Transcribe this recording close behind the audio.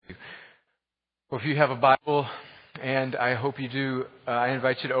Well, if you have a Bible, and I hope you do, I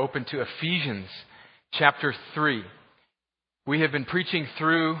invite you to open to Ephesians chapter 3. We have been preaching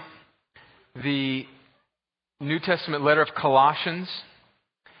through the New Testament letter of Colossians,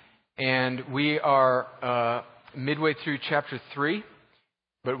 and we are midway through chapter 3,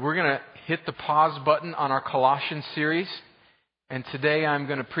 but we're going to hit the pause button on our Colossians series, and today I'm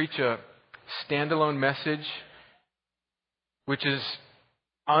going to preach a standalone message, which is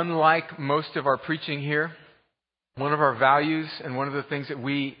unlike most of our preaching here. One of our values and one of the things that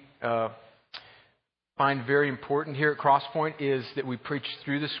we find very important here at Crosspoint is that we preach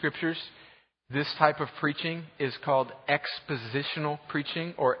through the Scriptures. This type of preaching is called expositional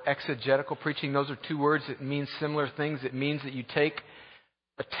preaching or exegetical preaching. Those are two words that mean similar things. It means that you take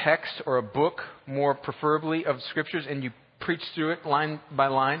a text or a book, more preferably of Scriptures, and you preach through it line by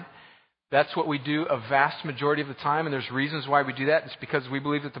line. That's what we do a vast majority of the time, and there's reasons why we do that. It's because we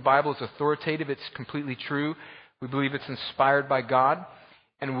believe that the Bible is authoritative. It's completely true. We believe it's inspired by God.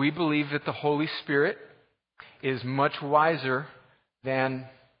 And we believe that the Holy Spirit is much wiser than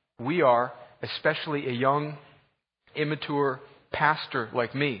we are, especially a young, immature pastor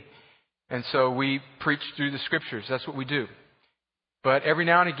like me. And so we preach through the Scriptures. That's what we do. But every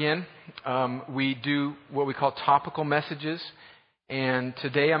now and again, we do what we call topical messages. And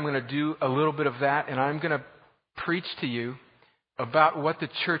today I'm going to do a little bit of that, and I'm going to preach to you about what the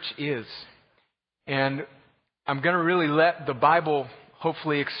church is. And I'm going to really let the Bible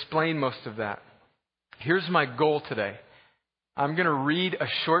hopefully explain most of that. Here's my goal today. I'm going to read a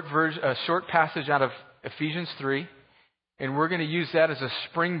short passage out of Ephesians 3, and we're going to use that as a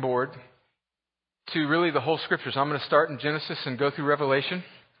springboard to really the whole Scriptures. I'm going to start in Genesis and go through Revelation,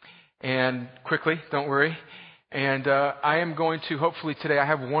 and quickly, don't worry. And I am going to, hopefully today, I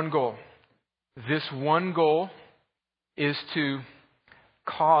have one goal. This one goal is to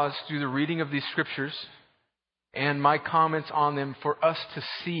cause, through the reading of these Scriptures and my comments on them, for us to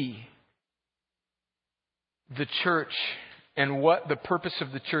see the church and what the purpose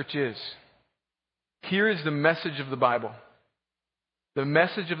of the church is. Here is the message of the Bible. The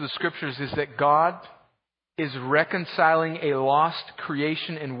message of the Scriptures is that God is reconciling a lost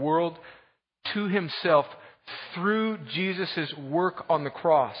creation and world to Himself through Jesus' work on the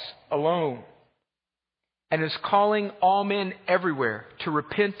cross alone, and is calling all men everywhere to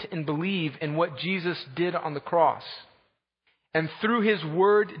repent and believe in what Jesus did on the cross. And through His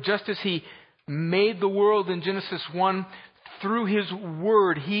Word, just as He made the world in Genesis 1, through His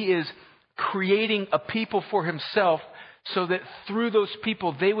Word He is creating a people for Himself, so that through those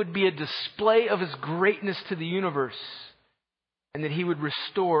people they would be a display of His greatness to the universe, and that He would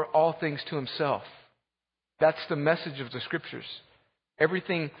restore all things to Himself. That's the message of the Scriptures.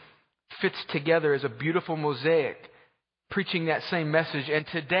 Everything fits together as a beautiful mosaic, preaching that same message. And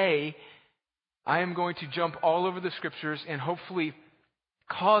today, I am going to jump all over the Scriptures and hopefully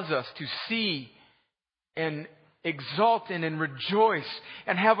cause us to see and exalt in and rejoice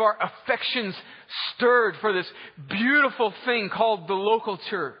and have our affections stirred for this beautiful thing called the local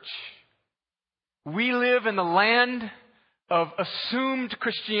church. We live in the land of assumed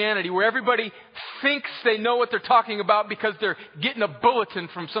Christianity, where everybody thinks they know what they're talking about because they're getting a bulletin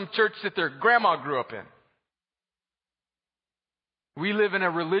from some church that their grandma grew up in. We live in a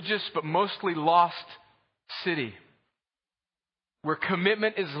religious but mostly lost city, where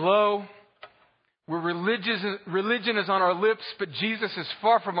commitment is low, where religion is on our lips, but Jesus is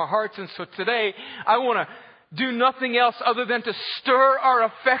far from our hearts. And so today, I want to do nothing else other than to stir our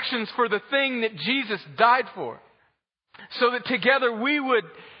affections for the thing that Jesus died for. So that together we would,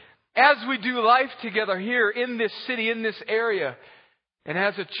 as we do life together here in this city, in this area, and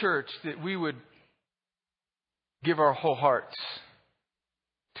as a church, that we would give our whole hearts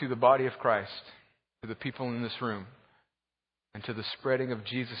to the body of Christ, to the people in this room, and to the spreading of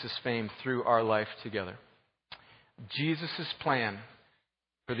Jesus' fame through our life together. Jesus' plan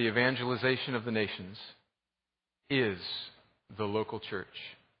for the evangelization of the nations is the local church.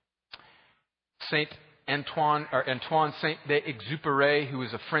 Antoine Saint-Exupéry, who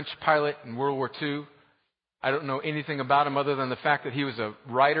was a French pilot in World War II. I don't know anything about him other than the fact that he was a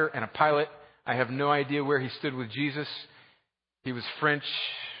writer and a pilot. I have no idea where he stood with Jesus. He was French.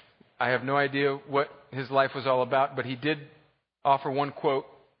 I have no idea what his life was all about, but he did offer one quote,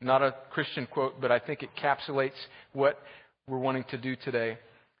 not a Christian quote, but I think it encapsulates what we're wanting to do today.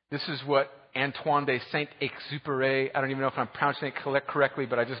 This is what Antoine de Saint-Exupéry, I don't even know if I'm pronouncing it correctly,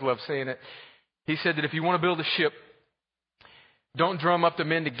 but I just love saying it. He said that if you want to build a ship, don't drum up the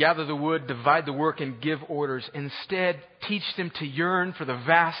men to gather the wood, divide the work, and give orders. Instead, teach them to yearn for the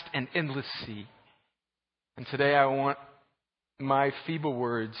vast and endless sea. And today I want my feeble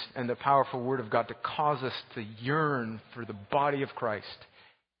words and the powerful Word of God to cause us to yearn for the body of Christ,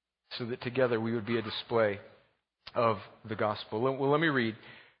 so that together we would be a display of the gospel. Well, let me read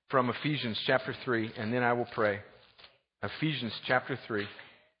from Ephesians chapter 3, and then I will pray. Ephesians chapter 3,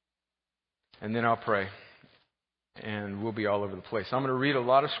 and then I'll pray. And we'll be all over the place. I'm going to read a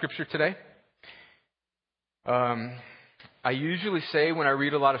lot of Scripture today. I usually say when I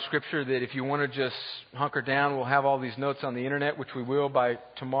read a lot of Scripture that if you want to just hunker down, we'll have all these notes on the internet, which we will by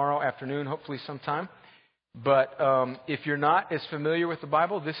tomorrow afternoon, hopefully sometime. But if you're not as familiar with the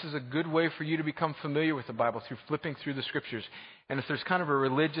Bible, this is a good way for you to become familiar with the Bible through flipping through the Scriptures. And if there's kind of a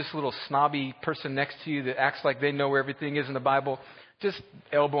religious little snobby person next to you that acts like they know where everything is in the Bible, just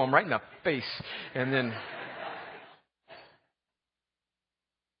elbow them right in the face. And then,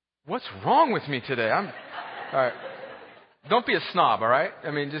 what's wrong with me today? All right. Don't be a snob, all right? I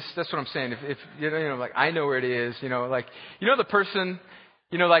mean, just that's what I'm saying. If you know, like I know where it is, like the person,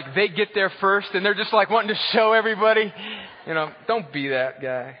 like they get there first and they're just like wanting to show everybody. Don't be that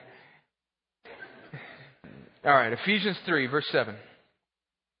guy. All right, Ephesians 3, verse 7.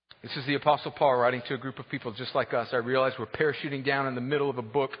 This is the Apostle Paul writing to a group of people just like us. I realize we're parachuting down in the middle of a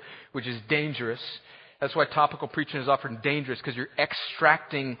book, which is dangerous. That's why topical preaching is often dangerous, because you're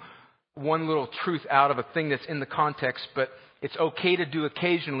extracting one little truth out of a thing that's in the context, but it's okay to do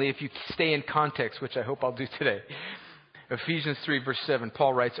occasionally if you stay in context, which I hope I'll do today. Ephesians 3, verse 7,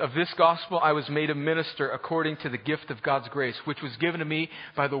 Paul writes, "Of this gospel I was made a minister according to the gift of God's grace, which was given to me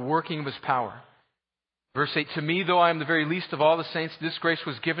by the working of His power." Verse 8, "To me, though I am the very least of all the saints, this grace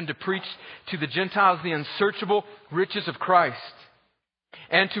was given to preach to the Gentiles the unsearchable riches of Christ,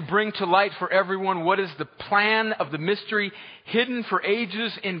 and to bring to light for everyone what is the plan of the mystery hidden for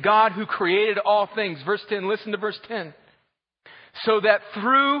ages in God who created all things." Verse 10, listen to verse 10. "So that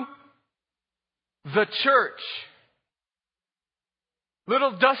through the church,"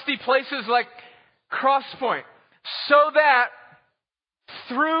 little dusty places like Cross Point, "so that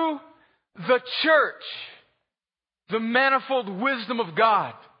through the church, the manifold wisdom of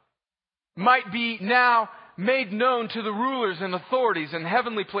God might be now made known to the rulers and authorities in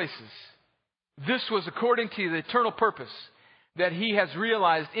heavenly places. This was according to the eternal purpose that He has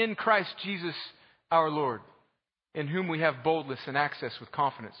realized in Christ Jesus our Lord, in whom we have boldness and access with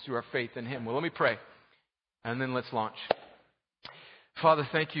confidence through our faith in Him." Well, let me pray, and then let's launch. Father,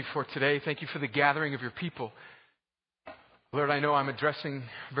 thank You for today. Thank You for the gathering of Your people. Lord, I know I'm addressing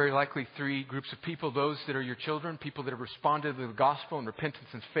very likely three groups of people: those that are Your children, people that have responded to the gospel in repentance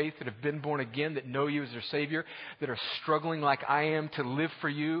and faith, that have been born again, that know You as their Savior, that are struggling like I am to live for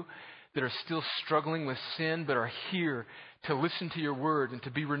You, that are still struggling with sin, but are here to listen to Your word and to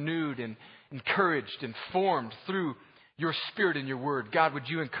be renewed and encouraged and formed through Your Spirit and Your word. God, would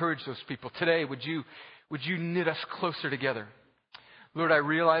You encourage those people today? Would you knit us closer together? Lord, I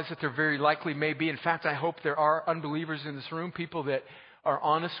realize that there very likely may be, in fact, I hope there are unbelievers in this room, people that are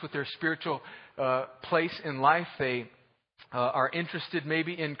honest with their spiritual place in life. They are interested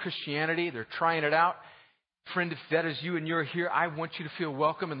maybe in Christianity. They're trying it out. Friend, if that is you and you're here, I want you to feel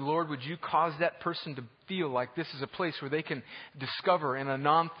welcome. And Lord, would You cause that person to feel like this is a place where they can discover in a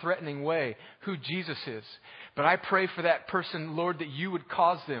non-threatening way who Jesus is. But I pray for that person, Lord, that You would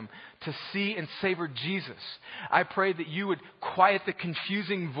cause them to see and savor Jesus. I pray that You would quiet the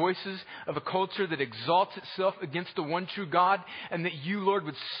confusing voices of a culture that exalts itself against the one true God, and that You, Lord,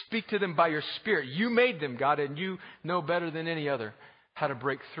 would speak to them by Your Spirit. You made them, God, and You know better than any other how to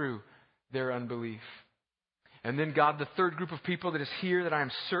break through their unbelief. And then, God, the third group of people that is here that I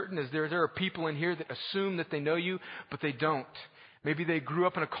am certain is there are people in here that assume that they know You, but they don't. Maybe they grew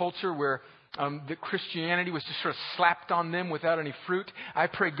up in a culture where that Christianity was just sort of slapped on them without any fruit. I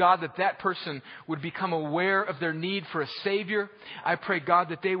pray, God, that person would become aware of their need for a Savior. I pray, God,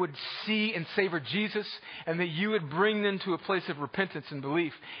 that they would see and savor Jesus, and that You would bring them to a place of repentance and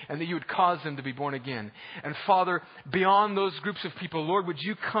belief, and that You would cause them to be born again. And Father, beyond those groups of people, Lord, would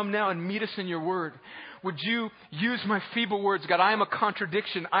You come now and meet us in Your word? Would You use my feeble words? God, I am a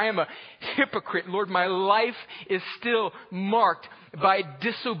contradiction. I am a hypocrite. Lord, my life is still marked by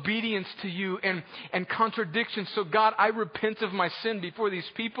disobedience to You and contradiction. So God, I repent of my sin before these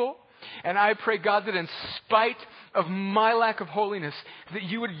people. And I pray, God, that in spite of my lack of holiness, that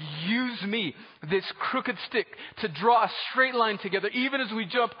You would use me, this crooked stick, to draw a straight line together, even as we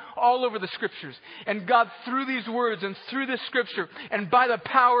jump all over the Scriptures. And God, through these words and through this Scripture, and by the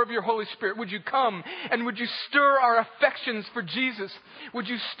power of Your Holy Spirit, would You come and would You stir our affections for Jesus? Would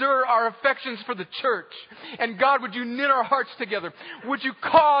You stir our affections for the church? And God, would You knit our hearts together? Would You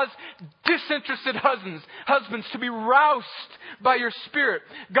cause disinterested husbands to be roused by Your Spirit?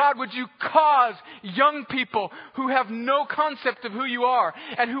 God, would would you cause young people who have no concept of who you are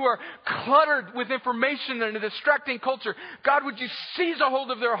and who are cluttered with information and a distracting culture, God, would you seize a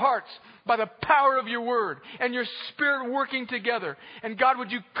hold of their hearts by the power of your word and your Spirit working together. And God,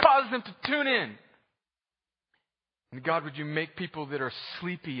 would you cause them to tune in. And God, would you make people that are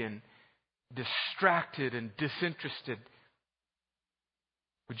sleepy and distracted and disinterested,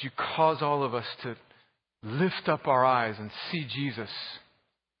 would you cause all of us to lift up our eyes and see Jesus,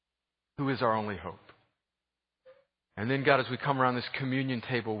 who is our only hope. And then, God, as we come around this communion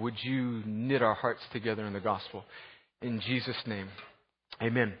table, would you knit our hearts together in the gospel? In Jesus' name,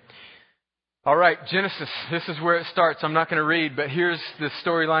 amen. All right, Genesis. This is where it starts. I'm not going to read, but here's the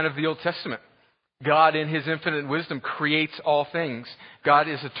storyline of the Old Testament. God, in His infinite wisdom, creates all things. God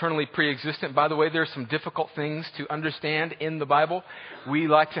is eternally pre-existent. By the way, there are some difficult things to understand in the Bible. We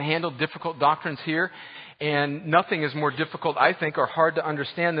like to handle difficult doctrines here. And nothing is more difficult, I think, or hard to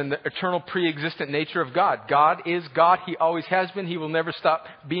understand than the eternal pre-existent nature of God. God is God. He always has been. He will never stop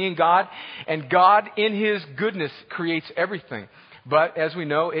being God. And God, in His goodness, creates everything. But as we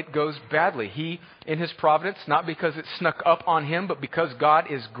know, it goes badly. He, in His providence, not because it snuck up on Him, but because God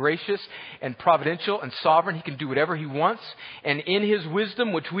is gracious and providential and sovereign, He can do whatever He wants. And in His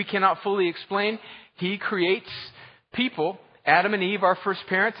wisdom, which we cannot fully explain, He creates people, Adam and Eve, our first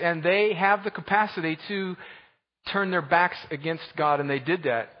parents, and they have the capacity to turn their backs against God. And they did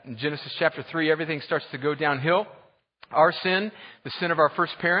that. In Genesis chapter 3, everything starts to go downhill. Our sin, the sin of our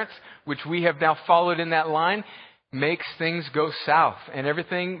first parents, which we have now followed in that line, makes things go south. And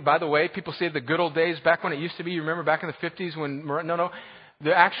everything, by the way, people say the good old days back when it used to be. You remember back in the 50s when,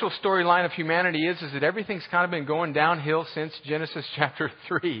 the actual storyline of humanity is that everything's kind of been going downhill since Genesis chapter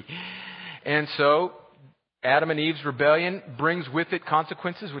 3. And so Adam and Eve's rebellion brings with it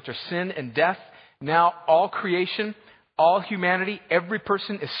consequences, which are sin and death. Now all creation, all humanity, every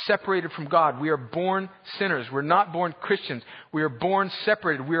person is separated from God. We are born sinners. We're not born Christians. We are born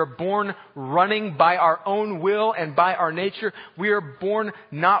separated. We are born running by our own will and by our nature. We are born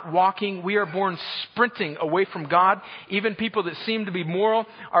not walking. We are born sprinting away from God. Even people that seem to be moral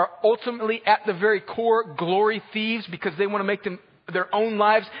are ultimately at the very core glory thieves because they want to make their own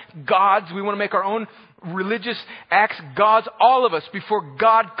lives gods. We want to make our own religious acts gods. All of us, before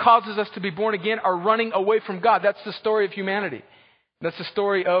God causes us to be born again, are running away from God. That's the story of humanity. That's the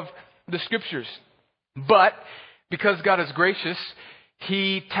story of the Scriptures. But because God is gracious,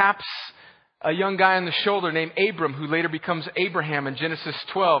 He taps a young guy on the shoulder named Abram, who later becomes Abraham in Genesis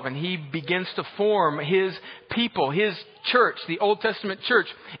 12. And he begins to form His people, His church, the Old Testament church,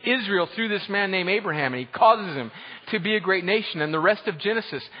 Israel, through this man named Abraham. And He causes him to be a great nation. And the rest of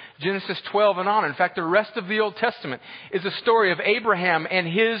Genesis 12 and on. In fact, the rest of the Old Testament is a story of Abraham and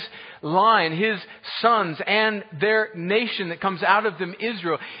his line, his sons, and their nation that comes out of them,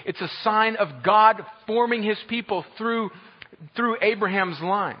 Israel. It's a sign of God forming His people through Abraham's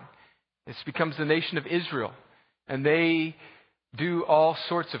line. This becomes the nation of Israel. And they do all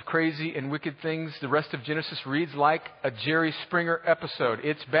sorts of crazy and wicked things. The rest of Genesis reads like a Jerry Springer episode.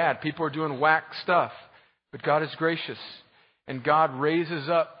 It's bad. People are doing whack stuff. But God is gracious. And God raises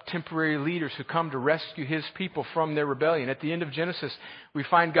up temporary leaders who come to rescue His people from their rebellion. At the end of Genesis, we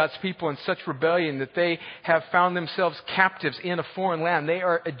find God's people in such rebellion that they have found themselves captives in a foreign land. They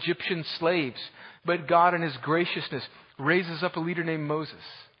are Egyptian slaves. But God in His graciousness raises up a leader named Moses.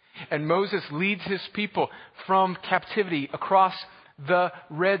 And Moses leads his people from captivity across the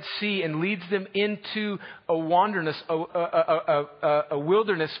Red Sea and leads them into a wilderness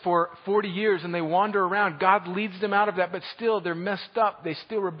for 40 years. And they wander around. God leads them out of that, but still they're messed up. They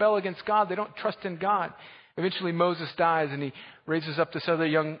still rebel against God. They don't trust in God. Eventually Moses dies and He raises up this other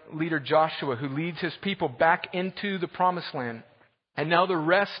young leader, Joshua, who leads his people back into the Promised Land. And now the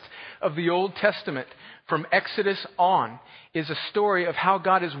rest of the Old Testament, from Exodus on, is a story of how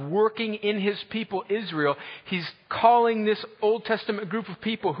God is working in His people, Israel. He's calling this Old Testament group of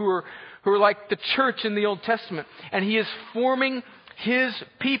people who are like the church in the Old Testament. And He is forming His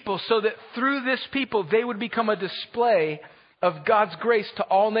people so that through this people, they would become a display of God's grace to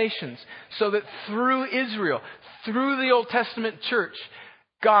all nations. So that through Israel, through the Old Testament church,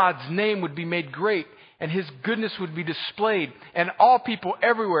 God's name would be made great. And His goodness would be displayed. And all people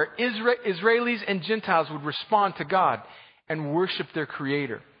everywhere, Israelis and Gentiles, would respond to God and worship their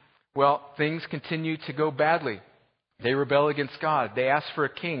Creator. Well, things continue to go badly. They rebel against God. They ask for a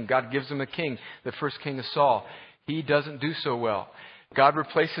king. God gives them a king, the first king of Saul. He doesn't do so well. God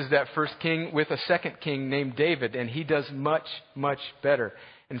replaces that first king with a second king named David, and he does much, much better.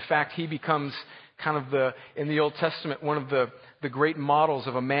 In fact, he becomes kind of in the Old Testament, one of the great models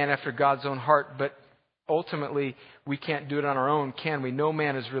of a man after God's own heart. But ultimately, we can't do it on our own, can we? No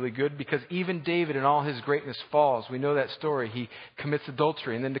man is really good, because even David in all his greatness falls. We know that story. He commits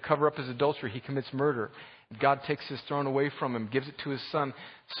adultery, and then to cover up his adultery, he commits murder. God takes his throne away from him, gives it to his son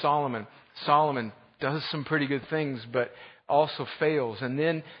Solomon. Solomon does some pretty good things, but also fails. And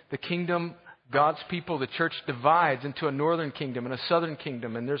then the kingdom, God's people, the church divides into a northern kingdom and a southern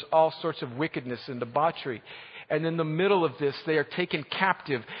kingdom, and there's all sorts of wickedness and debauchery. And in the middle of this, they are taken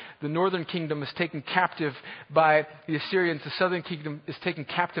captive. The northern kingdom is taken captive by the Assyrians. The southern kingdom is taken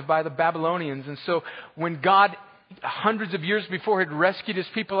captive by the Babylonians. And so when God, hundreds of years before, had rescued his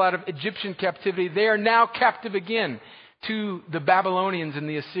people out of Egyptian captivity, they are now captive again to the Babylonians and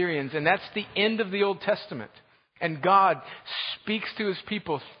the Assyrians. And that's the end of the Old Testament. And God speaks to his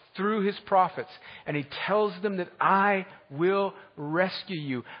people through his prophets, and he tells them that I will rescue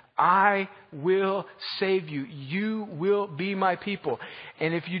you. I will save you. You will be my people.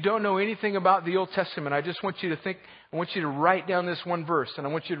 And if you don't know anything about the Old Testament, I just want you to think, I want you to write down this one verse, and I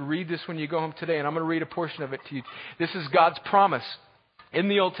want you to read this when you go home today, and I'm going to read a portion of it to you. This is God's promise in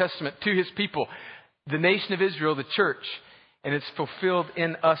the Old Testament to his people, the nation of Israel, the church. And it's fulfilled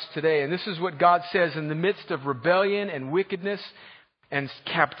in us today. And this is what God says in the midst of rebellion and wickedness and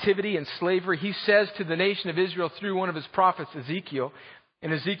captivity and slavery. He says to the nation of Israel through one of his prophets, Ezekiel,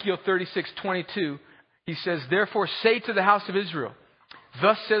 in Ezekiel 36:22, he says, "Therefore say to the house of Israel,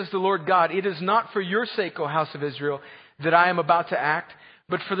 thus says the Lord God, it is not for your sake, O house of Israel, that I am about to act,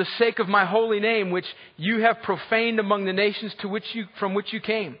 but for the sake of my holy name, which you have profaned among the nations from which you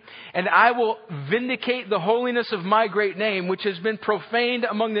came. And I will vindicate the holiness of my great name, which has been profaned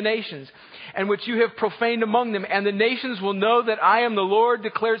among the nations, and which you have profaned among them. And the nations will know that I am the Lord,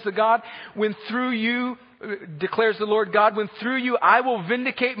 declares the God, when through you, declares the Lord God, when through you I will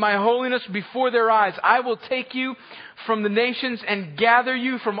vindicate my holiness before their eyes. I will take you from the nations and gather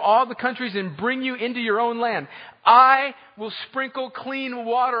you from all the countries and bring you into your own land. I will sprinkle clean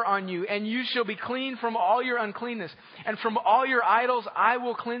water on you, and you shall be clean from all your uncleanness. And from all your idols I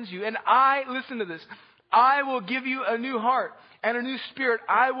will cleanse you. And listen to this, I will give you a new heart, and a new spirit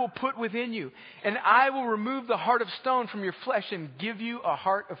I will put within you. And I will remove the heart of stone from your flesh and give you a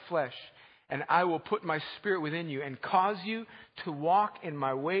heart of flesh. And I will put my spirit within you and cause you to walk in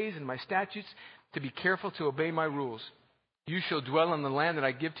my ways and my statutes, to be careful to obey my rules. You shall dwell in the land that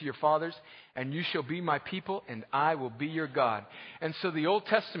I give to your fathers, and you shall be my people, and I will be your God." And so the Old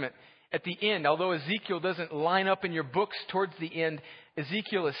Testament, at the end, although Ezekiel doesn't line up in your books towards the end,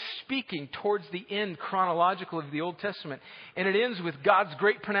 Ezekiel is speaking towards the end chronological of the Old Testament. And it ends with God's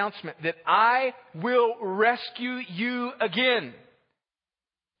great pronouncement that I will rescue you again.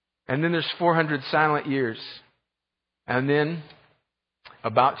 And then there's 400 silent years. And then,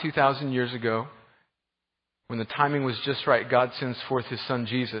 about 2,000 years ago, when the timing was just right, God sends forth his son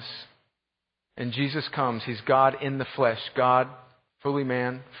Jesus. And Jesus comes. He's God in the flesh. God, fully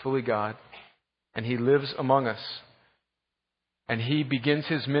man, fully God. And he lives among us. And he begins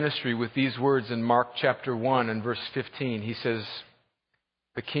his ministry with these words in Mark chapter 1 and verse 15. He says,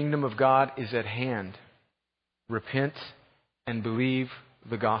 "The kingdom of God is at hand. Repent and believe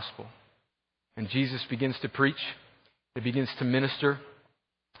the gospel." And Jesus begins to preach. He begins to minister.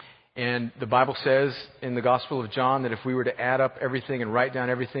 And the Bible says in the Gospel of John that if we were to add up everything and write down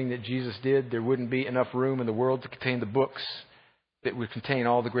everything that Jesus did, there wouldn't be enough room in the world to contain the books that would contain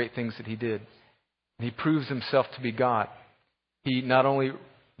all the great things that he did. And he proves himself to be God. He not only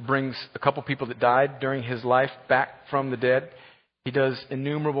brings a couple people that died during his life back from the dead, he does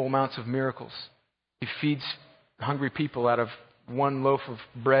innumerable amounts of miracles. He feeds hungry people out of one loaf of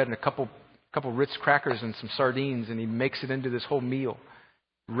bread and a couple Ritz crackers and some sardines, and he makes it into this whole meal.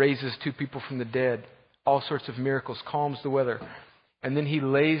 Raises two people from the dead, all sorts of miracles, calms the weather. And then he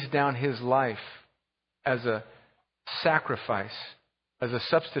lays down his life as a sacrifice, as a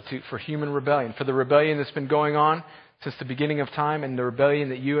substitute for human rebellion, for the rebellion that's been going on since the beginning of time, and the rebellion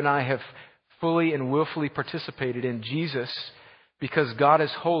that you and I have fully and willfully participated in. Jesus, because God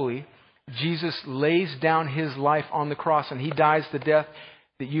is holy, Jesus lays down his life on the cross, and he dies the death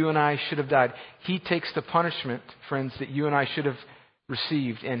that you and I should have died. He takes the punishment, friends, that you and I should have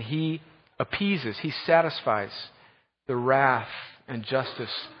received, and he appeases, he satisfies the wrath and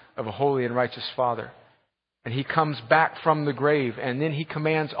justice of a holy and righteous Father. And he comes back from the grave, and then he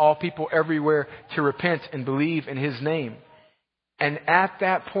commands all people everywhere to repent and believe in his name. And at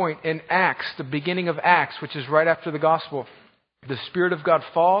that point in Acts, the beginning of Acts, which is right after the gospel, the Spirit of God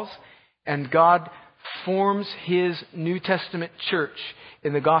falls, and God forms his New Testament church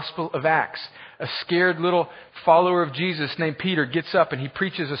in the Gospel of Acts. A scared little follower of Jesus named Peter gets up and he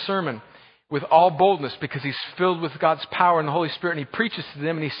preaches a sermon with all boldness because he's filled with God's power and the Holy Spirit, and he preaches to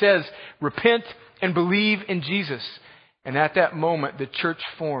them and he says, repent and believe in Jesus. And at that moment, the church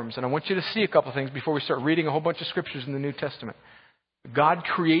forms. And I want you to see a couple things before we start reading a whole bunch of scriptures in the New Testament. God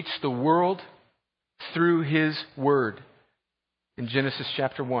creates the world through his word. In Genesis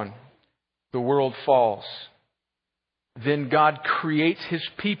chapter 1, the world falls. Then God creates his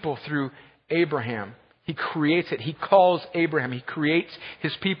people through Abraham. He creates it. He calls Abraham. He creates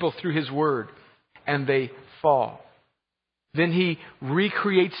his people through his word. And they fall. Then he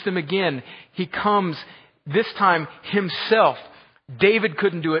recreates them again. He comes, this time himself. David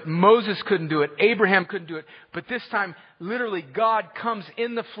couldn't do it. Moses couldn't do it. Abraham couldn't do it. But this time, literally, God comes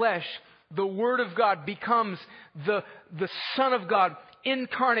in the flesh. The Word of God becomes the Son of God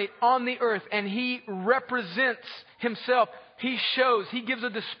incarnate on the earth. And he represents himself. He shows, he gives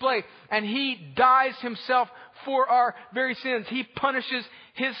a display, and he dies himself for our very sins. He punishes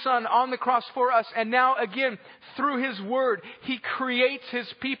his Son on the cross for us. And now again, through his word, he creates his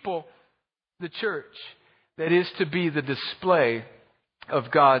people, the church, that is to be the display of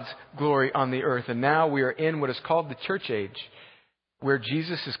God's glory on the earth. And now we are in what is called the church age, where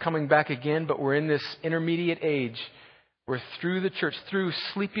Jesus is coming back again, but we're in this intermediate age where through the church, through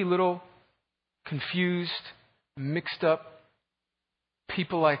sleepy little, confused, mixed up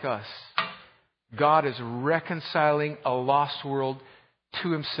people like us, God is reconciling a lost world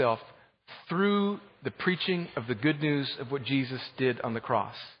to himself through the preaching of the good news of what Jesus did on the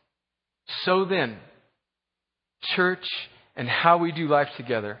cross. So then, church and how we do life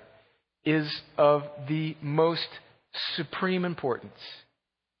together is of the most supreme importance,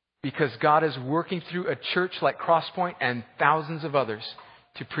 because God is working through a church like Crosspoint and thousands of others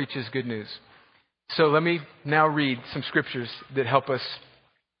to preach his good news. So let me now read some scriptures that help us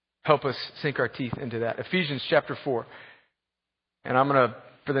sink our teeth into that. Ephesians chapter 4. And I'm going to,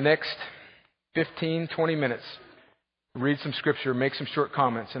 for the next 15, 20 minutes, read some scripture, make some short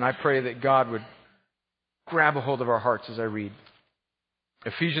comments, and I pray that God would grab a hold of our hearts as I read.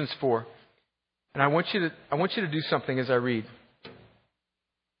 Ephesians 4. And I want you to do something as I read.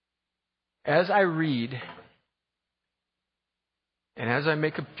 As I read, and as I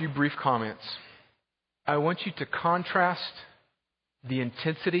make a few brief comments, I want you to contrast the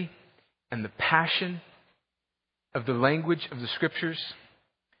intensity and the passion of the language of the Scriptures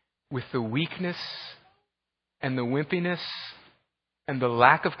with the weakness and the wimpiness and the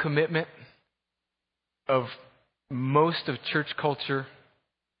lack of commitment of most of church culture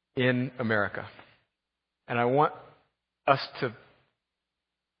in America. And I want us to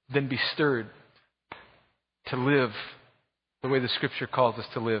then be stirred to live the way the Scripture calls us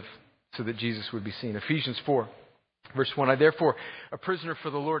to live, so that Jesus would be seen. Ephesians 4, verse 1. I therefore, a prisoner for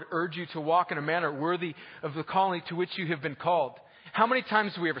the Lord, urge you to walk in a manner worthy of the calling to which you have been called. How many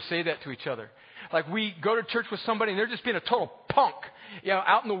times do we ever say that to each other? Like we go to church with somebody and they're just being a total punk,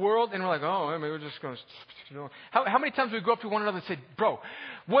 out in the world, and we're like, we're just going to, How many times do we go up to one another and say, bro,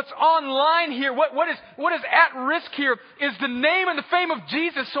 what's online here, what is at risk here is the name and the fame of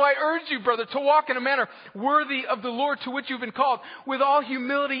Jesus. So I urge you, brother, to walk in a manner worthy of the Lord to which you've been called, with all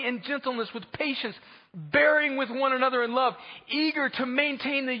humility and gentleness, with patience, bearing with one another in love, eager to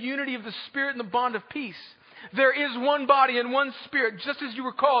maintain the unity of the Spirit and the bond of peace. There is one body and one Spirit, just as you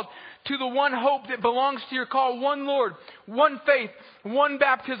were called to the one hope that belongs to your call, one Lord, one faith, one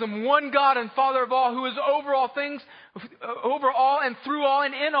baptism, one God and Father of all, who is over all things, over all and through all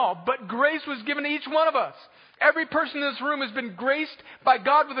and in all. But grace was given to each one of us. Every person in this room has been graced by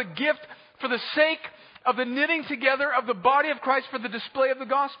God with a gift for the sake of the knitting together of the body of Christ for the display of the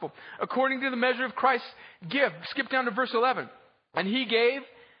gospel, according to the measure of Christ's gift. Skip down to verse 11. And he gave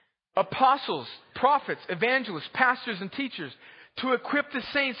apostles, prophets, evangelists, pastors, and teachers to equip the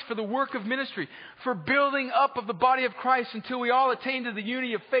saints for the work of ministry, for building up of the body of Christ until we all attain to the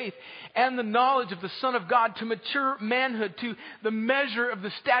unity of faith and the knowledge of the Son of God, to mature manhood, to the measure of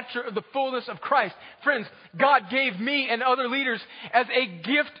the stature of the fullness of Christ. Friends, God gave me and other leaders as a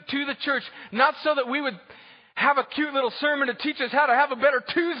gift to the church, not so that we would have a cute little sermon to teach us how to have a better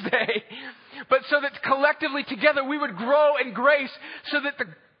Tuesday, but so that collectively together we would grow in grace, so that the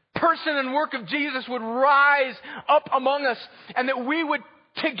person and work of Jesus would rise up among us, and that we would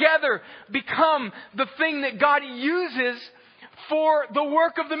together become the thing that God uses for the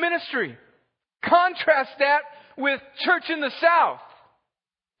work of the ministry. Contrast that with church in the South.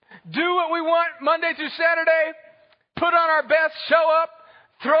 Do what we want Monday through Saturday, put on our best, show up,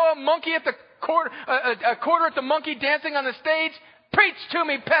 throw a monkey at the a quarter at the monkey dancing on the stage. Preach to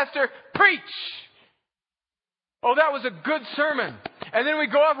me, pastor, preach. Oh, that was a good sermon. And then we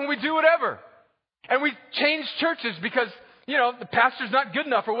go off and we do whatever. And we change churches because, the pastor's not good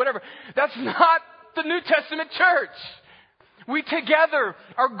enough or whatever. That's not the New Testament church. We together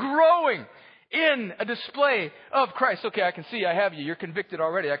are growing in a display of Christ. Okay, I can see I have you. You're convicted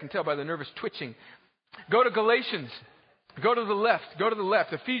already. I can tell by the nervous twitching. Go to Galatians. Go to the left. Go to the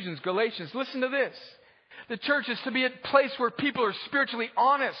left. Ephesians, Galatians. Listen to this. The church is to be a place where people are spiritually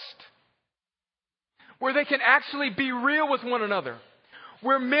honest, where they can actually be real with one another,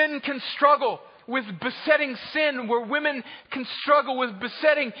 where men can struggle with besetting sin, where women can struggle with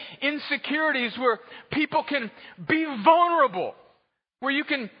besetting insecurities, where people can be vulnerable, where you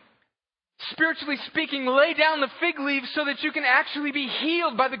can, spiritually speaking, lay down the fig leaves so that you can actually be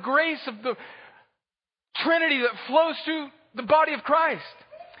healed by the grace of the Trinity that flows through the body of Christ.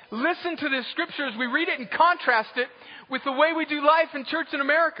 Listen to this scripture as we read it and contrast it with the way we do life in church in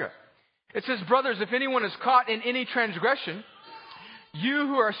America. It says, brothers, if anyone is caught in any transgression, you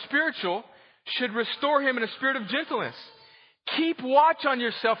who are spiritual should restore him in a spirit of gentleness. Keep watch on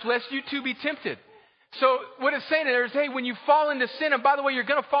yourself, lest you too be tempted. So what it's saying there is, hey, when you fall into sin, and by the way, you're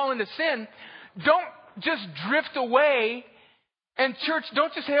going to fall into sin, don't just drift away. And church,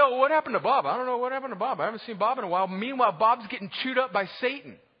 don't just say, oh, what happened to Bob? I don't know what happened to Bob. I haven't seen Bob in a while. Meanwhile, Bob's getting chewed up by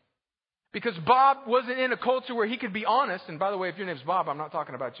Satan. Because Bob wasn't in a culture where he could be honest. And by the way, if your name's Bob, I'm not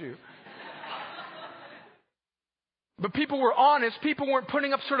talking about you. But people were honest. People weren't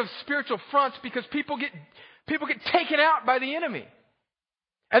putting up sort of spiritual fronts because people get taken out by the enemy.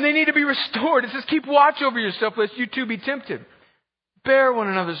 And they need to be restored. It says, keep watch over yourself lest you too be tempted. Bear one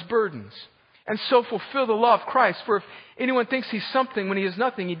another's burdens and so fulfill the law of Christ. For if anyone thinks he's something when he is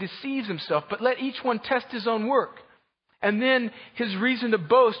nothing, he deceives himself. But let each one test his own work. And then his reason to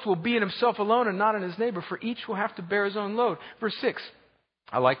boast will be in himself alone and not in his neighbor. For each will have to bear his own load. Verse 6.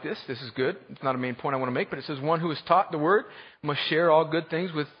 I like this. This is good. It's not a main point I want to make, but it says one who is taught the word must share all good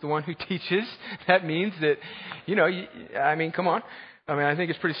things with the one who teaches. That means that, come on. I think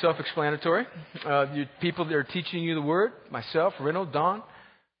it's pretty self-explanatory. People that are teaching you the word, myself, Reynold, Don,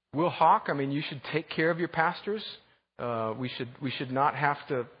 Will Hawk, you should take care of your pastors. We should not have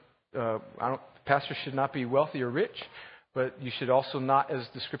to, pastors should not be wealthy or rich, but you should also not, as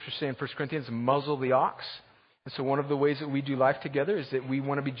the scriptures say in 1 Corinthians, muzzle the ox. And so one of the ways that we do life together is that we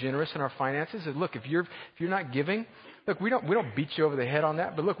want to be generous in our finances. And look, if you're not giving, look, we don't beat you over the head on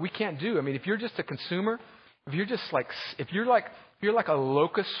that. But look, we can't do. If you're just a consumer, if you're like a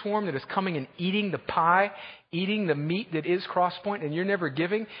locust swarm that is coming and eating the pie, eating the meat that is Crosspoint, and you're never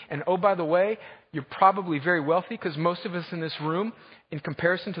giving. And oh, by the way, you're probably very wealthy because most of us in this room, in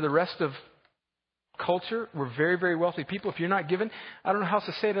comparison to the rest of culture, we're very, very wealthy people. If you're not giving, I don't know how else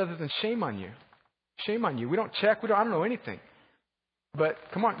to say it other than shame on you. Shame on you. We don't check. I don't know anything. But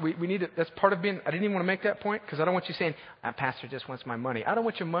come on, we need it. That's part of being, I didn't even want to make that point because I don't want you saying, pastor just wants my money. I don't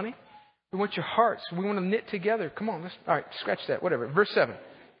want your money. We want your hearts. We want to knit together. Come on. All right, scratch that. Whatever. Verse 7.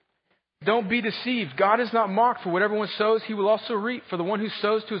 Don't be deceived. God is not mocked. For whatever one sows, he will also reap. For the one who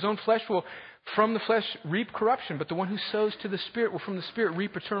sows to his own flesh will from the flesh reap corruption. But the one who sows to the Spirit will from the Spirit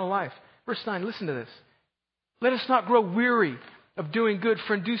reap eternal life. Verse 9. Listen to this. Let us not grow weary of doing good,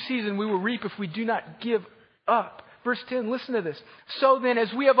 for in due season we will reap if we do not give up. Verse 10, listen to this. So then, as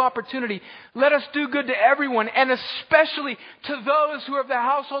we have opportunity, let us do good to everyone, and especially to those who are of the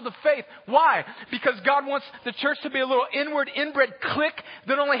household of faith. Why? Because God wants the church to be a little inward, inbred clique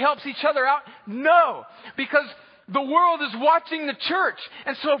that only helps each other out? No. Because the world is watching the church.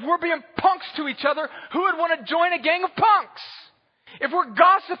 And so if we're being punks to each other, who would want to join a gang of punks? If we're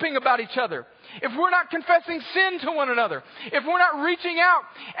gossiping about each other, if we're not confessing sin to one another, if we're not reaching out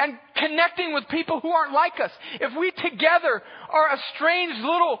and connecting with people who aren't like us, if we together are a strange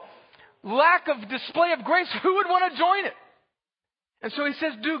little lack of display of grace, who would want to join it? And so he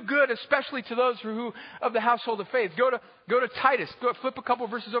says, do good, especially to those who of the household of faith. Go to Titus. Flip a couple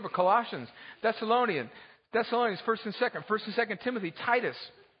verses over. Colossians, Thessalonians, 1st and 2nd, 1st and 2nd Timothy, Titus.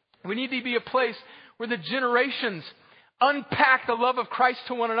 We need to be a place where the generations unpack the love of Christ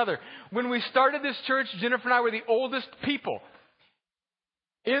to one another. When we started this church, Jennifer and I were the oldest people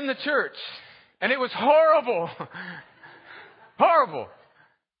in the church. And it was horrible. Horrible.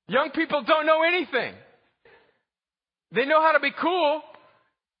 Young people don't know anything. They know how to be cool.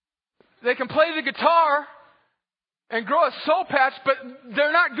 They can play the guitar and grow a soul patch, but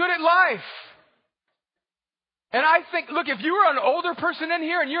they're not good at life. And I think, look, if you are an older person in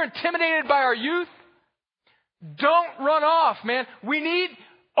here and you're intimidated by our youth, don't run off, man. We need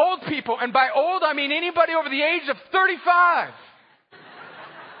old people. And by old, I mean anybody over the age of 35.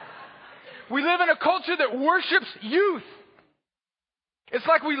 We live in a culture that worships youth. It's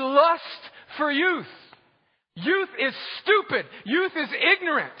like we lust for youth. Youth is stupid. Youth is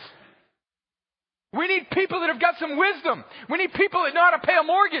ignorant. We need people that have got some wisdom. We need people that know how to pay a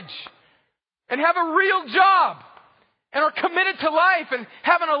mortgage and have a real job and are committed to life and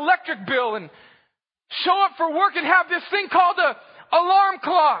have an electric bill and show up for work and have this thing called a alarm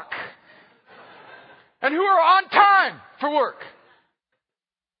clock and who are on time for work.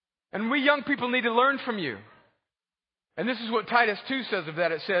 And we young people need to learn from you. And this is what Titus 2 says of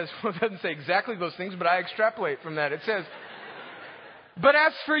that. It says, well, it doesn't say exactly those things, but I extrapolate from that. It says, but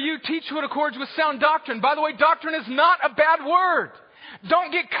as for you, teach what accords with sound doctrine. By the way, doctrine is not a bad word.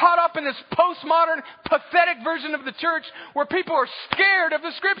 Don't get caught up in this postmodern, pathetic version of the church where people are scared of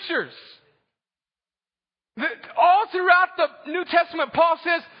the Scriptures. All throughout the New Testament, Paul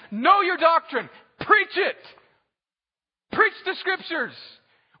says, know your doctrine. Preach it. Preach the Scriptures.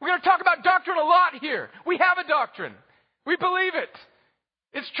 We're going to talk about doctrine a lot here. We have a doctrine. We believe it.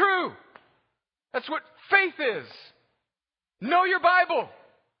 It's true. That's what faith is. Know your Bible.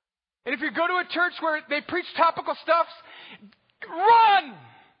 And if you go to a church where they preach topical stuff, run!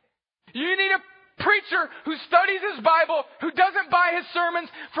 You need a preacher who studies his Bible, who doesn't buy his sermons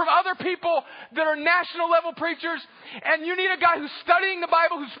from other people that are national level preachers. And you need a guy who's studying the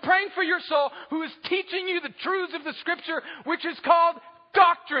Bible, who's praying for your soul, who is teaching you the truths of the Scripture, which is called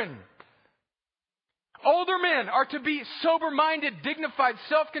doctrine. Older men are to be sober-minded, dignified,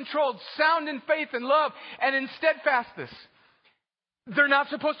 self-controlled, sound in faith and love, and in steadfastness. They're not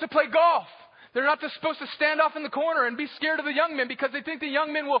supposed to play golf. They're not supposed to stand off in the corner and be scared of the young men because they think the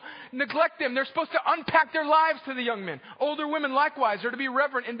young men will neglect them. They're supposed to unpack their lives to the young men. Older women likewise are to be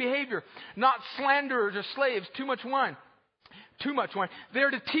reverent in behavior, not slanderers or slaves, too much wine. They're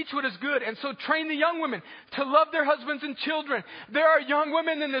to teach what is good, and so train the young women to love their husbands and children. There are young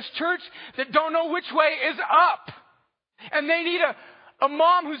women in this church that don't know which way is up. And they need a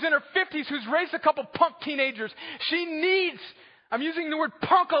mom who's in her 50s who's raised a couple punk teenagers. She needs, I'm using the word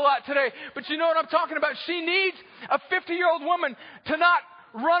punk a lot today, but you know what I'm talking about. She needs a 50-year-old woman to not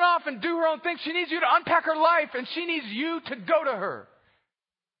run off and do her own thing. She needs you to unpack her life, and she needs you to go to her.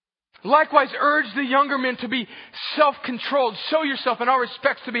 Likewise, urge the younger men to be self-controlled. Show yourself in all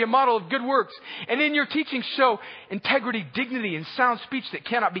respects to be a model of good works. And in your teaching, show integrity, dignity, and sound speech that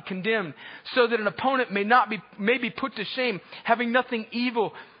cannot be condemned, so that an opponent may be put to shame, having nothing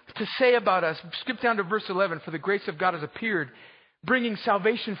evil to say about us. Skip down to verse 11. For the grace of God has appeared, bringing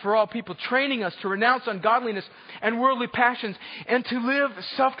salvation for all people, training us to renounce ungodliness and worldly passions, and to live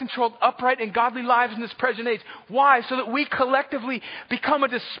self-controlled, upright, and godly lives in this present age. Why? So that we collectively become a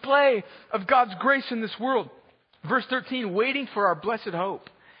display of God's grace in this world. Verse 13, waiting for our blessed hope,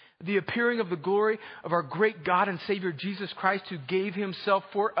 the appearing of the glory of our great God and Savior Jesus Christ, who gave Himself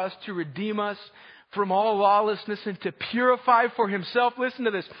for us to redeem us from all lawlessness and to purify for Himself, listen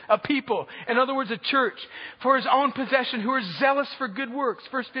to this, a people, in other words, a church, for His own possession, who are zealous for good works.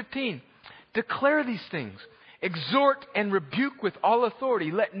 Verse 15, declare these things, exhort and rebuke with all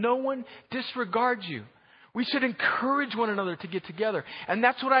authority. Let no one disregard you. We should encourage one another to get together. And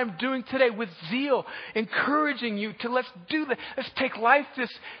that's what I'm doing today with zeal, encouraging you to let's do that. Let's take life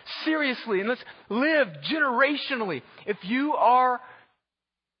this seriously and let's live generationally. If you are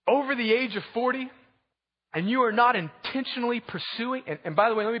over the age of 40, and you are not intentionally pursuing, and by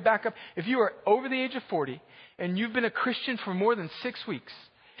the way, let me back up. If you are over the age of 40 and you've been a Christian for more than 6 weeks,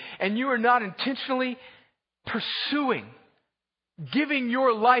 and you are not intentionally pursuing giving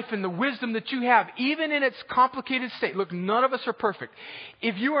your life and the wisdom that you have, even in its complicated state. Look, none of us are perfect.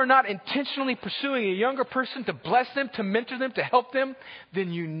 If you are not intentionally pursuing a younger person to bless them, to mentor them, to help them,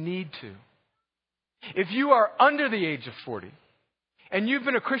 then you need to. If you are under the age of 40 and you've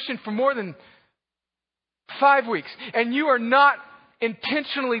been a Christian for more than 5 weeks, and you are not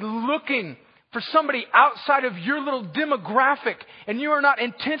intentionally looking for somebody outside of your little demographic, and you are not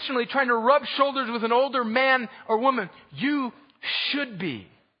intentionally trying to rub shoulders with an older man or woman, you should be.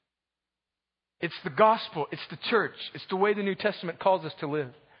 It's the gospel. It's the church. It's the way the New Testament calls us to live.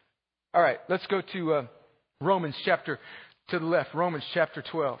 All right, let's go to Romans chapter, to the left, Romans chapter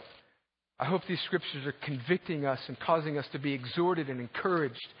 12. I hope these scriptures are convicting us and causing us to be exhorted and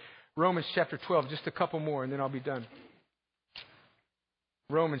encouraged. Romans chapter 12, just a couple more and then I'll be done.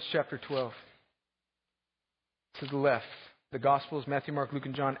 Romans chapter 12. To the left, the Gospels, Matthew, Mark, Luke,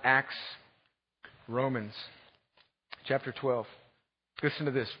 and John. Acts, Romans chapter 12. Listen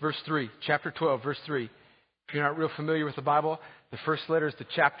to this, verse 3. Chapter 12, verse 3. If you're not real familiar with the Bible, the first letter is the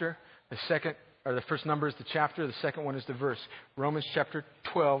chapter. The first number is the chapter. The second one is the verse. Romans chapter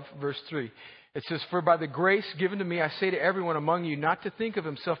 12, verse 3. It says, for by the grace given to me, I say to everyone among you, not to think of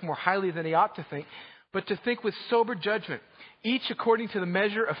himself more highly than he ought to think, but to think with sober judgment, each according to the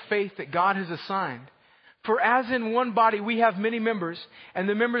measure of faith that God has assigned. For as in one body we have many members, and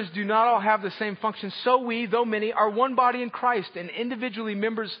the members do not all have the same function, so we, though many, are one body in Christ, and individually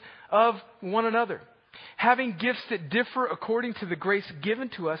members of one another. Having gifts that differ according to the grace given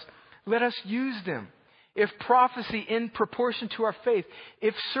to us, let us use them. If prophecy, in proportion to our faith.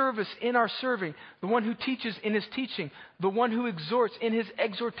 If service, in our serving. The one who teaches, in his teaching. The one who exhorts, in his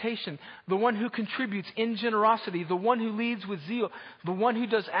exhortation. The one who contributes, in generosity. The one who leads, with zeal. The one who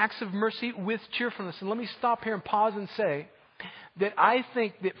does acts of mercy, with cheerfulness. And let me stop here and pause and say that I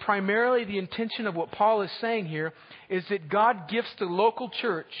think that primarily the intention of what Paul is saying here is that God gifts the local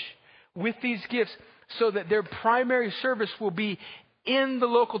church with these gifts so that their primary service will be in the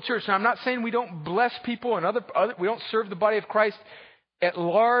local church. Now, I'm not saying we don't bless people and we don't serve the body of Christ at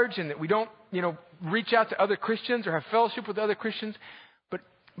large, and that we don't, reach out to other Christians or have fellowship with other Christians.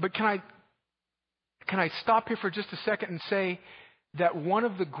 But can I stop here for just a second and say that one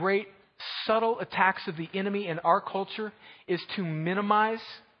of the great subtle attacks of the enemy in our culture is to minimize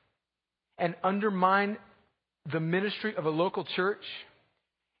and undermine the ministry of a local church.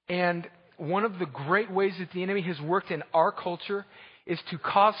 And one of the great ways that the enemy has worked in our culture is to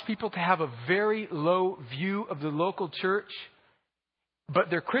cause people to have a very low view of the local church.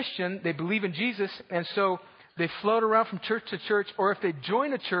 But they're Christian, they believe in Jesus, and so they float around from church to church. Or if they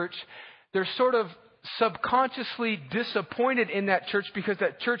join a church, they're sort of subconsciously disappointed in that church because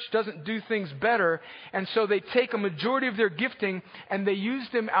that church doesn't do things better. And so they take a majority of their gifting and they use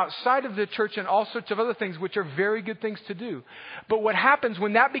them outside of the church and all sorts of other things, which are very good things to do. But what happens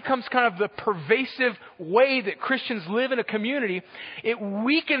when that becomes kind of the pervasive way that Christians live in a community, it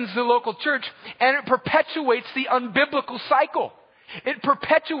weakens the local church and it perpetuates the unbiblical cycle. It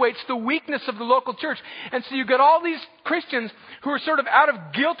perpetuates the weakness of the local church. And so you've got all these Christians who are sort of out of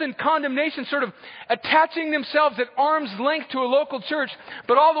guilt and condemnation, sort of attaching themselves at arm's length to a local church,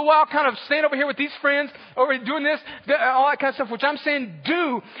 but all the while kind of staying over here with these friends, over doing this, all that kind of stuff, which I'm saying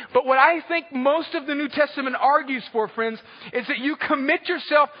do. But what I think most of the New Testament argues for, friends, is that you commit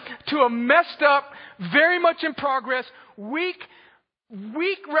yourself to a messed up, very much in progress, weak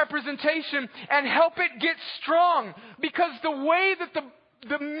representation and help it get strong. Because the way that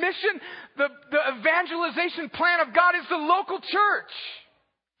the mission, the evangelization plan of God is the local church.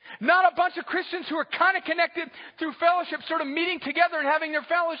 Not a bunch of Christians who are kind of connected through fellowship, sort of meeting together and having their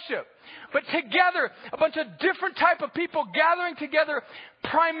fellowship. But together, a bunch of different type of people gathering together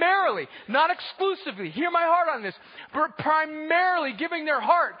primarily, not exclusively, hear my heart on this, but primarily giving their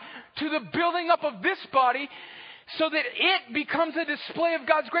heart to the building up of this body, so that it becomes a display of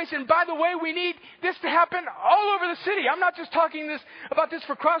God's grace. And by the way, we need this to happen all over the city. I'm not just talking about this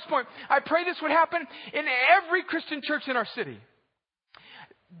for Crosspoint. I pray this would happen in every Christian church in our city.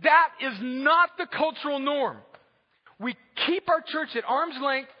 That is not the cultural norm. We keep our church at arm's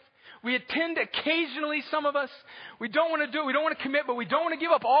length. We attend occasionally, some of us. We don't want to do it. We don't want to commit, but we don't want to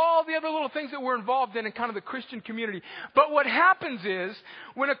give up all the other little things that we're involved in kind of the Christian community. But what happens is,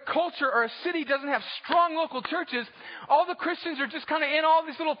 when a culture or a city doesn't have strong local churches, all the Christians are just kind of in all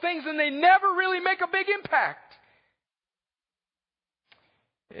these little things and they never really make a big impact.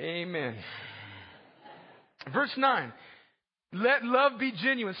 Amen. Verse 9. Let love be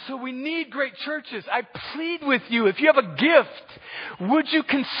genuine. So we need great churches. I plead with you, if you have a gift, would you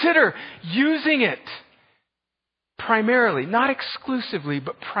consider using it primarily, not exclusively,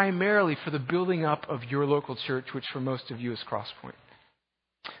 but primarily for the building up of your local church, which for most of you is Crosspoint.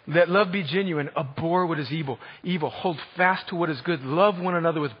 Let love be genuine. Abhor what is evil. Hold fast to what is good. Love one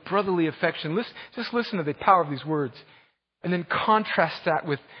another with brotherly affection. Just listen to the power of these words. And then contrast that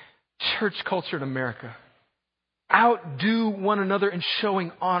with church culture in America. Outdo one another in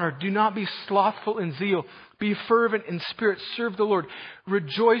showing honor. Do not be slothful in zeal. Be fervent in spirit. Serve the Lord.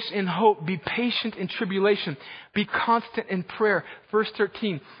 Rejoice in hope. Be patient in tribulation. Be constant in prayer. Verse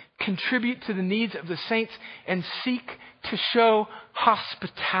 13. Contribute to the needs of the saints and seek to show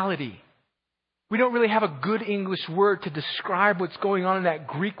hospitality. We don't really have a good English word to describe what's going on in that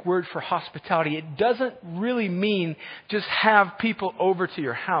Greek word for hospitality. It doesn't really mean just have people over to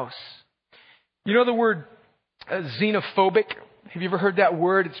your house. You know the word xenophobic? Have you ever heard that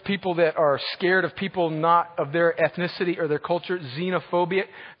word? It's people that are scared of people not of their ethnicity or their culture. Xenophobia.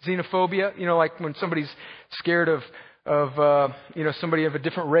 You know, like when somebody's scared of somebody of a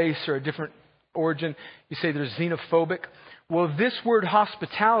different race or a different origin, you say they're xenophobic. Well, this word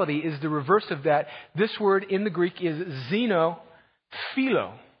hospitality is the reverse of that. This word in the Greek is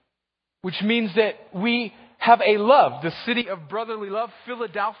xenophilo, which means that we have a love, the city of brotherly love.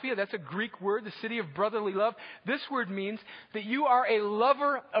 Philadelphia, that's a Greek word, the city of brotherly love. This word means that you are a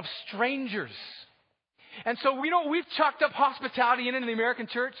lover of strangers. And so we've chalked up hospitality in the American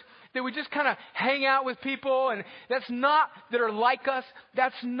church that we just kind of hang out with people and that are like us.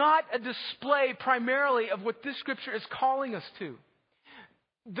 That's not a display primarily of what this Scripture is calling us to.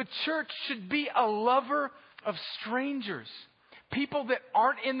 The church should be a lover of strangers. People that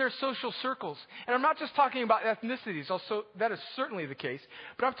aren't in their social circles. And I'm not just talking about ethnicities, also that is certainly the case.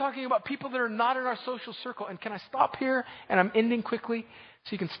 But I'm talking about people that are not in our social circle. And can I stop here? And I'm ending quickly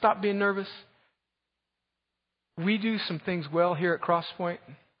so you can stop being nervous. We do some things well here at Crosspoint.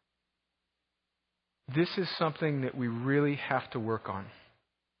 This is something that we really have to work on.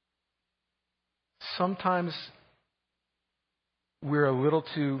 Sometimes we're a little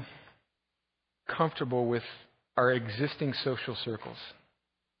too comfortable with our existing social circles.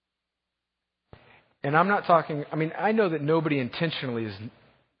 And I'm not talking, I know that nobody intentionally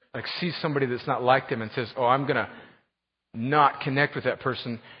sees somebody that's not like them and says, oh, I'm going to not connect with that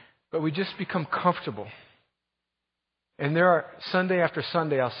person. But we just become comfortable. And there are, Sunday after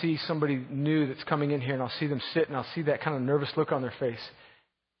Sunday, I'll see somebody new that's coming in here and I'll see them sit and I'll see that kind of nervous look on their face.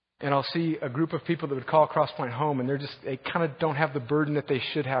 And I'll see a group of people that would call Crosspoint home, and they kind of don't have the burden that they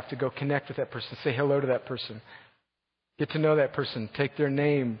should have to go connect with that person, say hello to that person, get to know that person, take their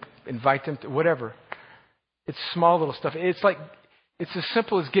name, invite them to whatever. It's small little stuff. It's as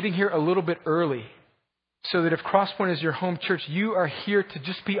simple as getting here a little bit early, so that if Crosspoint is your home church, you are here to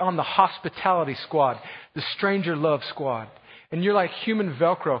just be on the hospitality squad, the stranger love squad. And you're like human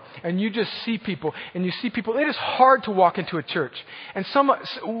Velcro, and you just see people, and you see people. It is hard to walk into a church. And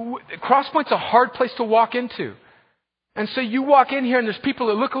Crosspoint's a hard place to walk into. And so you walk in here, and there's people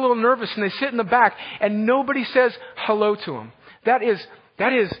that look a little nervous, and they sit in the back, and nobody says hello to them. That is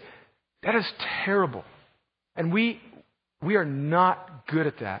terrible. And we are not good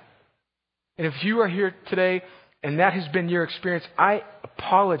at that. And if you are here today and that has been your experience, I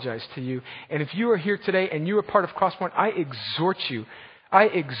apologize to you. And if you are here today and you are part of Crosspoint, I exhort you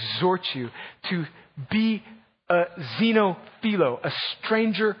to be a xenophilo, a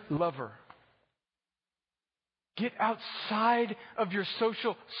stranger lover. Get outside of your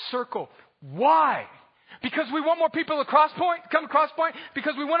social circle. Why? Because we want more people to come to Crosspoint?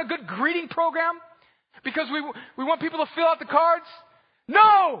 Because we want a good greeting program? Because we want people to fill out the cards?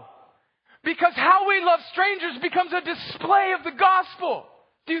 No! Because how we love strangers becomes a display of the gospel.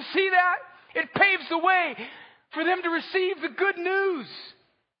 Do you see that? It paves the way for them to receive the good news.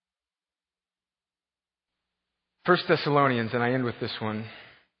 1 Thessalonians, and I end with this one.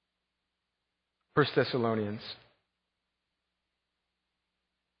 1 Thessalonians.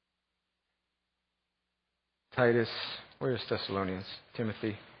 Titus, where is Thessalonians?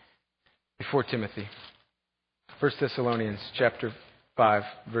 Timothy. Before Timothy. 1 Thessalonians chapter 5,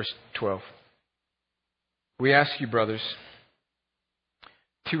 verse 12. We ask you, brothers,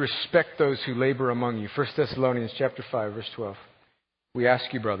 to respect those who labor among you. 1 Thessalonians chapter 5, verse 12. We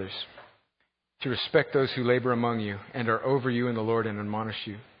ask you, brothers, to respect those who labor among you and are over you in the Lord and admonish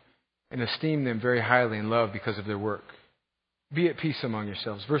you, and esteem them very highly in love because of their work. Be at peace among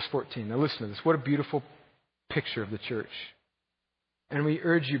yourselves. Verse 14. Now listen to this. What a beautiful picture of the church. And we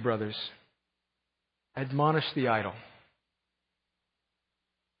urge you, brothers, admonish the idle.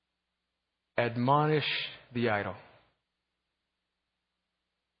 Admonish the idle.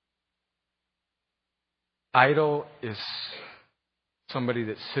 Idle is somebody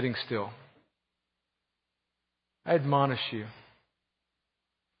that's sitting still. I admonish you.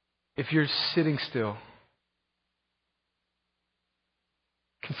 If you're sitting still,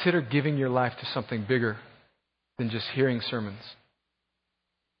 consider giving your life to something bigger than just hearing sermons.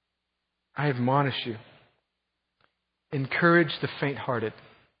 I admonish you. Encourage the faint-hearted.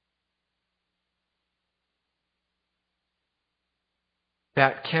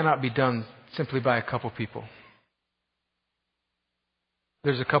 That cannot be done simply by a couple people.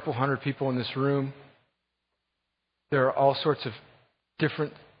 There's a couple hundred people in this room. There are all sorts of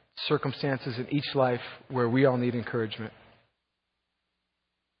different circumstances in each life where we all need encouragement.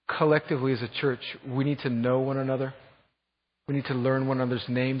 Collectively as a church, we need to know one another. We need to learn one another's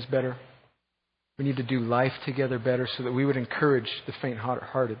names better. We need to do life together better so that we would encourage the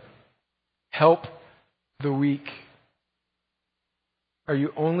faint-hearted. Help the weak. Are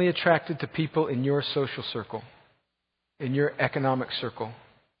you only attracted to people in your social circle, in your economic circle,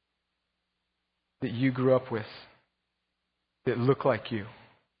 that you grew up with, that look like you?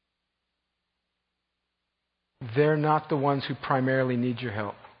 They're not the ones who primarily need your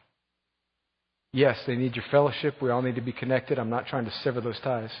help. Yes, they need your fellowship. We all need to be connected. I'm not trying to sever those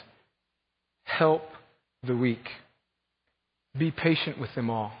ties. Help the weak. Be patient with them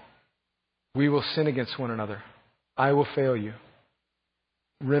all. We will sin against one another. I will fail you.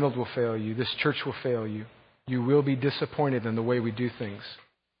 Reynolds will fail you. This church will fail you. You will be disappointed in the way we do things.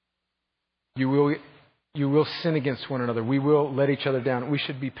 You will sin against one another. We will let each other down. We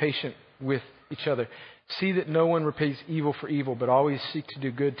should be patient with each other. See that no one repays evil for evil, but always seek to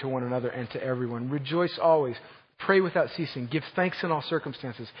do good to one another and to everyone. Rejoice always. Pray without ceasing. Give thanks in all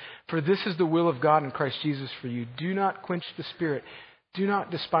circumstances. For this is the will of God in Christ Jesus for you. Do not quench the Spirit. Do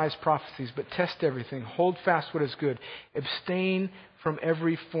not despise prophecies, but test everything. Hold fast what is good. Abstain from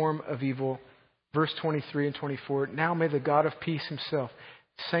every form of evil. Verse 23 and 24. Now may the God of peace himself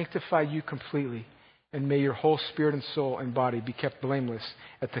sanctify you completely, and may your whole spirit and soul and body be kept blameless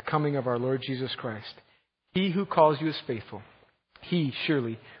at the coming of our Lord Jesus Christ. He who calls you is faithful. He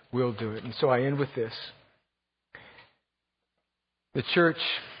surely will do it. And so I end with this. The church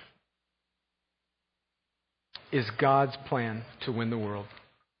is God's plan to win the world.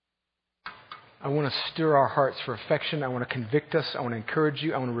 I want to stir our hearts for affection. I want to convict us. I want to encourage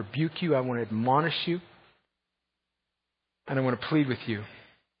you. I want to rebuke you. I want to admonish you. And I want to plead with you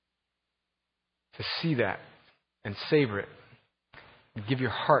to see that and savor it and give your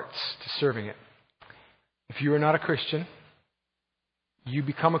hearts to serving it. If you are not a Christian, you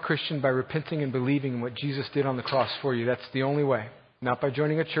become a Christian by repenting and believing in what Jesus did on the cross for you. That's the only way. Not by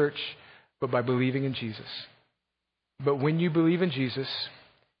joining a church, but by believing in Jesus. But when you believe in Jesus,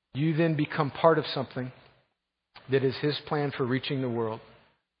 you then become part of something that is His plan for reaching the world.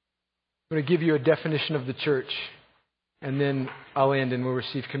 I'm going to give you a definition of the church, and then I'll end and we'll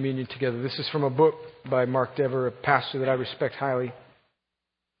receive communion together. This is from a book by Mark Dever, a pastor that I respect highly.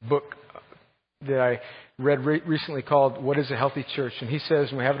 A book that I read recently called What is a Healthy Church? And he says,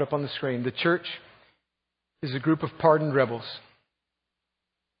 and we have it up on the screen, the church is a group of pardoned rebels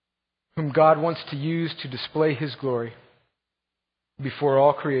whom God wants to use to display His glory before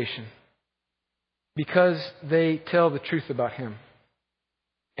all creation, because they tell the truth about Him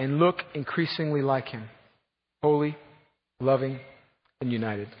and look increasingly like Him, holy, loving, and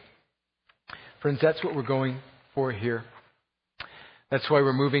united. Friends, that's what we're going for here. That's why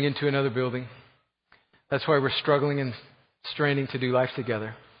we're moving into another building. That's why we're struggling and straining to do life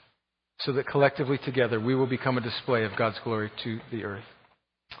together, so that collectively together we will become a display of God's glory to the earth.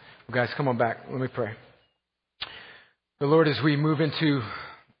 Well, guys, come on back. Let me pray. The Lord, as we move into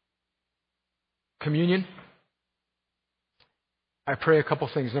communion, I pray a couple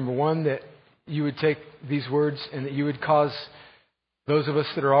things. Number one, that you would take these words and that you would cause those of us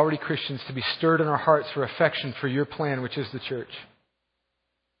that are already Christians to be stirred in our hearts for affection for your plan, which is the church.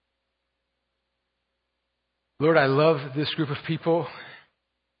 Lord, I love this group of people,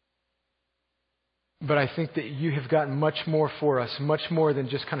 but I think that you have gotten much more for us, much more than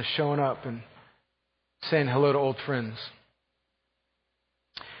just kind of showing up and saying hello to old friends.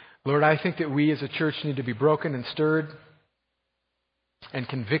 Lord, I think that we as a church need to be broken and stirred and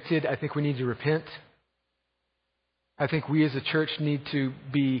convicted. I think we need to repent. I think we as a church need to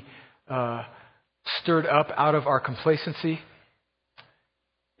be stirred up out of our complacency.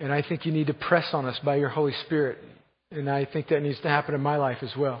 And I think you need to press on us by your Holy Spirit. And I think that needs to happen in my life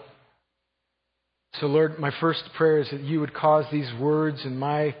as well. So Lord, my first prayer is that you would cause these words and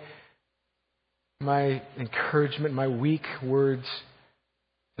my encouragement, my weak words,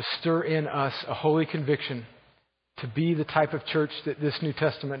 to stir in us a holy conviction to be the type of church that this New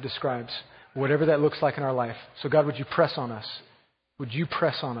Testament describes, whatever that looks like in our life. So God, would you press on us? Would you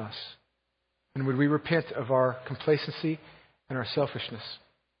press on us? And would we repent of our complacency and our selfishness?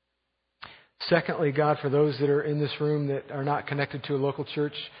 Secondly, God, for those that are in this room that are not connected to a local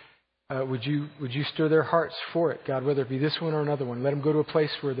church, would you stir their hearts for it, God, whether it be this one or another one. Let them go to a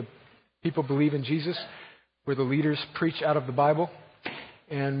place where the people believe in Jesus, where the leaders preach out of the Bible,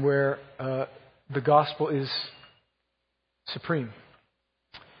 and where the gospel is supreme.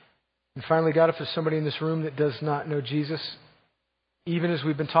 And finally, God, if there's somebody in this room that does not know Jesus, even as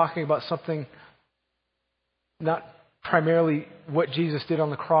we've been talking about something not primarily what Jesus did on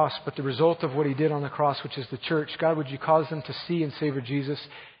the cross, but the result of what He did on the cross, which is the church, God, would you cause them to see and savor Jesus?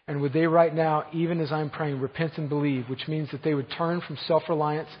 And would they right now, even as I'm praying, repent and believe, which means that they would turn from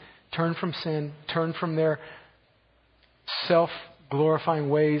self-reliance, turn from sin, turn from their self-glorifying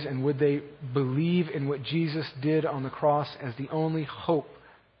ways, and would they believe in what Jesus did on the cross as the only hope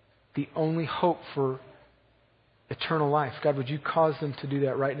for eternal life? God, would you cause them to do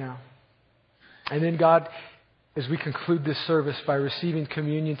that right now? And then, God, as we conclude this service by receiving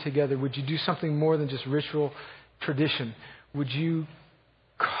communion together, would you do something more than just ritual tradition? Would you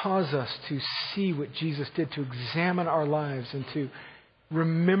cause us to see what Jesus did, to examine our lives and to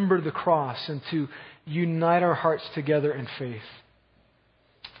remember the cross and to unite our hearts together in faith?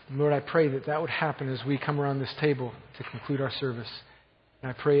 And Lord, I pray that that would happen as we come around this table to conclude our service. And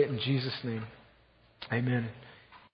I pray it in Jesus' name. Amen.